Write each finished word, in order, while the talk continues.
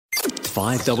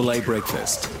5AA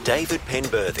Breakfast. David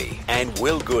Penberthy and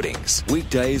Will Goodings.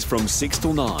 Weekdays from 6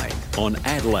 till 9 on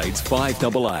Adelaide's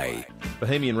 5AA.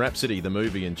 Bohemian Rhapsody, the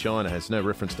movie in China, has no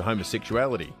reference to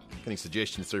homosexuality. Getting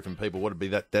suggestions through from people, what would be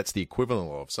that's the equivalent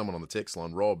of? Someone on the text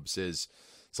line, Rob, says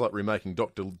it's like remaking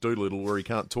Dr. Dolittle where he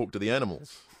can't talk to the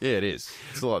animals. Yeah, it is.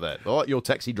 It's like that. I like your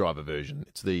Taxi Driver version.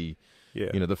 It's the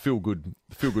the feel-good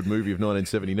movie of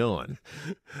 1979.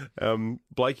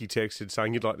 Blakey texted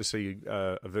saying you'd like to see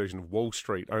a version of Wall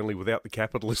Street, only without the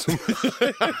capitalism.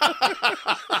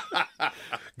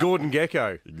 Gordon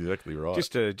Gecko. Exactly right.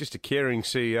 Just a caring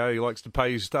CEO who likes to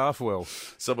pay his staff well.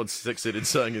 Someone's texted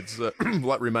saying it's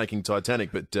like remaking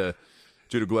Titanic, but due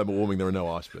to global warming, there are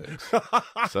no icebergs.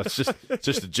 So it's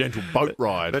just a gentle boat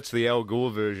ride. That's the Al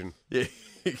Gore version. Yeah.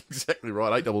 Exactly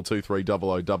right. 8223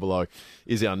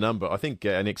 is our number. I think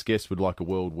our next guest would like a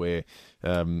world where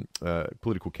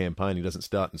political campaigning doesn't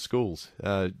start in schools.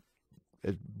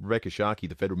 Rebecca Sharkey,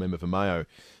 the federal member for Mayo,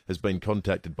 has been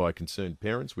contacted by concerned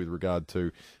parents with regard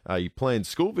to a planned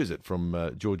school visit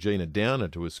from Georgina Downer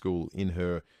to a school in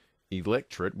her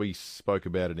electorate. We spoke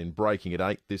about it in Breaking at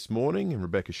 8 this morning, and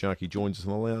Rebecca Sharkey joins us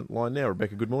on the line now.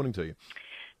 Rebecca, good morning to you.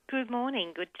 Good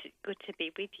morning. Good to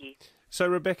be with you. So,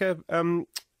 Rebecca,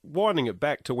 winding it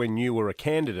back to when you were a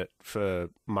candidate for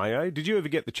Mayo, did you ever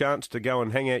get the chance to go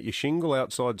and hang out your shingle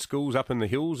outside schools up in the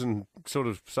hills and sort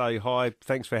of say, hi,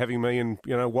 thanks for having me, and,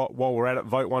 while we're at it,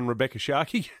 vote one Rebecca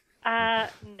Sharkey?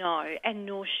 No, and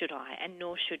nor should I, and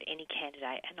nor should any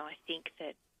candidate. And I think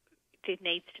that there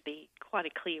needs to be quite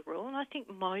a clear rule, and I think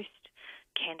most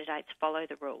candidates follow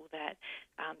the rule that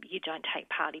you don't take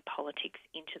party politics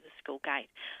into the school gate.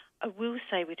 I will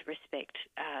say with respect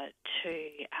to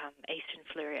Eastern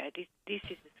Fleurieu, this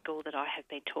is the school that I have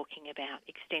been talking about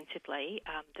extensively.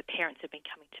 The parents have been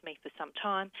coming to me for some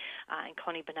time, and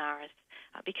Connie Benares,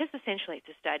 because essentially it's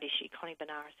a state issue, Connie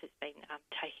Benares has been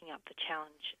taking up the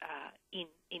challenge in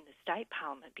the state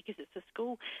parliament, because it's a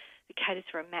school that caters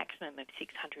for a maximum of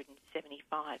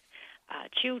 675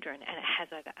 children, and it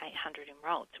has over 800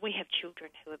 enrolled. So we have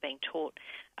children who are being taught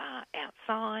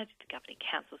outside. The governing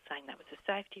council is saying that was a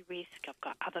safety risk. I've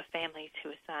got other families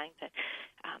who are saying that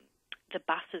the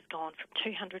bus has gone from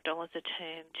 $200 a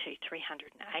term to $380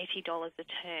 a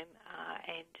term,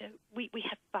 and we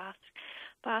have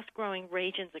fast-growing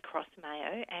regions across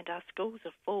Mayo, and our schools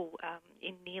are full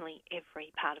in nearly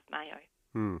every part of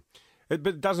Mayo. But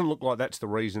it doesn't look like that's the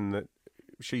reason that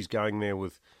she's going there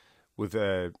with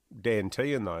Dan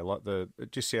Tehan, though.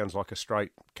 It just sounds like a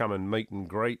straight come and meet and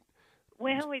greet.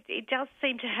 Well, it does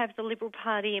seem to have the Liberal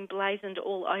Party emblazoned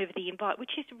all over the invite,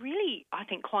 which is really, I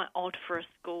think, quite odd for a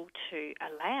school to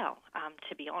allow,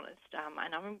 to be honest.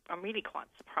 And I'm really quite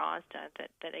surprised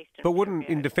that Eastern. But wouldn't,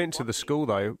 in defence of the school,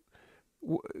 though,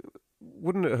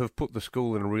 wouldn't it have put the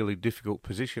school in a really difficult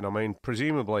position? I mean,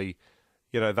 presumably,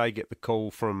 they get the call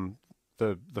from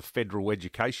the Federal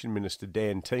Education Minister,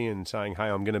 Dan Tehan, saying, hey,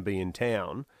 I'm going to be in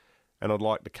town and I'd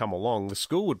like to come along. The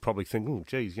school would probably think, oh,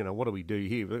 geez, what do we do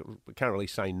here? We can't really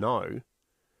say no.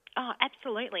 Oh,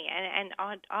 absolutely. And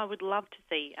I would love to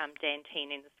see Dan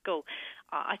Tehan in the school.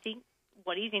 I think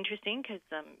what is interesting, because,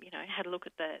 had a look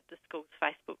at the school's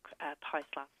Facebook post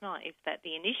last night, is that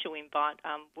the initial invite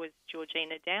was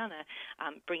Georgina Downer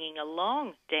bringing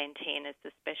along Dan Tehan as the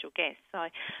special guest. So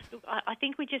look, I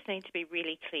think we just need to be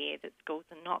really clear that schools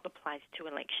are not the place to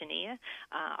electioneer.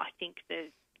 I think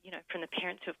there's, from the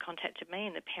parents who have contacted me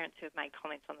and the parents who have made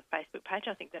comments on the Facebook page,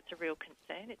 I think that's a real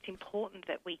concern. It's important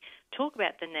that we talk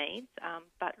about the needs,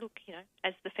 but look,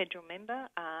 as the federal member,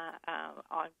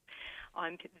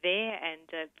 I'm there and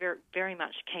very, very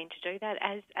much keen to do that,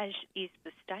 as is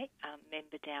the state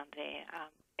member down there.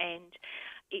 And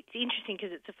it's interesting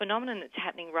because it's a phenomenon that's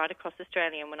happening right across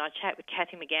Australia. And when I chat with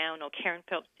Cathy McGowan or Karen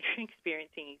Phelps, they're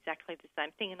experiencing exactly the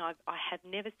same thing. And I have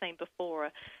never seen before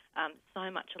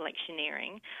so much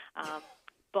electioneering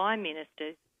by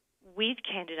ministers with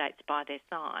candidates by their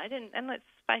side. And let's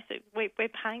face it, we're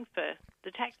paying for,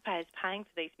 the taxpayers paying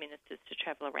for these ministers to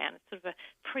travel around. It's sort of a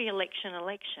pre-election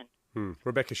election.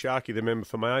 Rebecca Sharkey, the member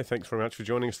for Mayo, thanks very much for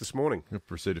joining us this morning. We've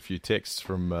received a few texts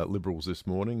from Liberals this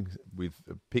morning with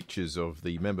pictures of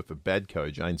the member for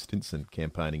Badco, Jane Stinson,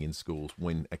 campaigning in schools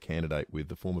when a candidate with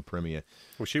the former Premier.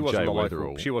 Well, she wasn't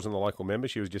the local member,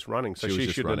 she was just running, so she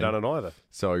shouldn't have done it either.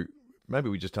 So maybe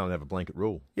we just don't have a blanket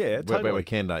rule. Yeah, totally. Where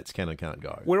candidates can and can't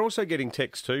go. We're also getting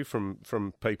texts too from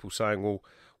people saying, well,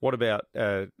 what about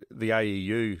the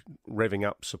AEU revving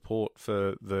up support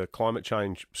for the climate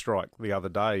change strike the other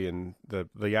day, and the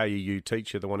AEU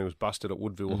teacher, the one who was busted at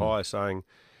Woodville High, saying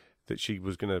that she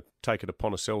was going to take it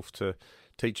upon herself to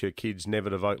teach her kids never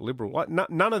to vote Liberal. Like,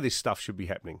 none of this stuff should be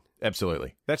happening.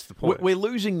 Absolutely. That's the point. We're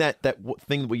losing that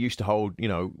thing that we used to hold,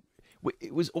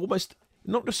 it was almost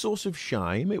not a source of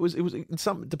shame. It was in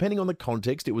some, depending on the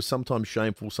context, it was sometimes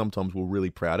shameful, sometimes we're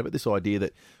really proud of it. This idea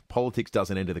that politics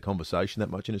doesn't enter the conversation that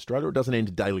much in Australia, or it doesn't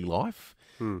enter daily life.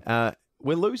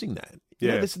 We're losing that.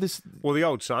 Yeah. This. Well, the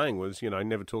old saying was,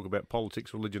 never talk about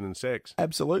politics, religion, and sex.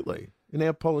 Absolutely.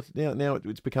 Now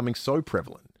it's becoming so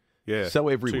prevalent, so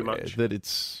everywhere that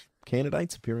it's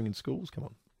candidates appearing in schools. Come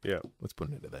on. Yeah. Let's put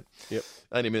an end to that. Yep.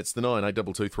 80 minutes to 9,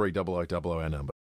 8223 0000, our number.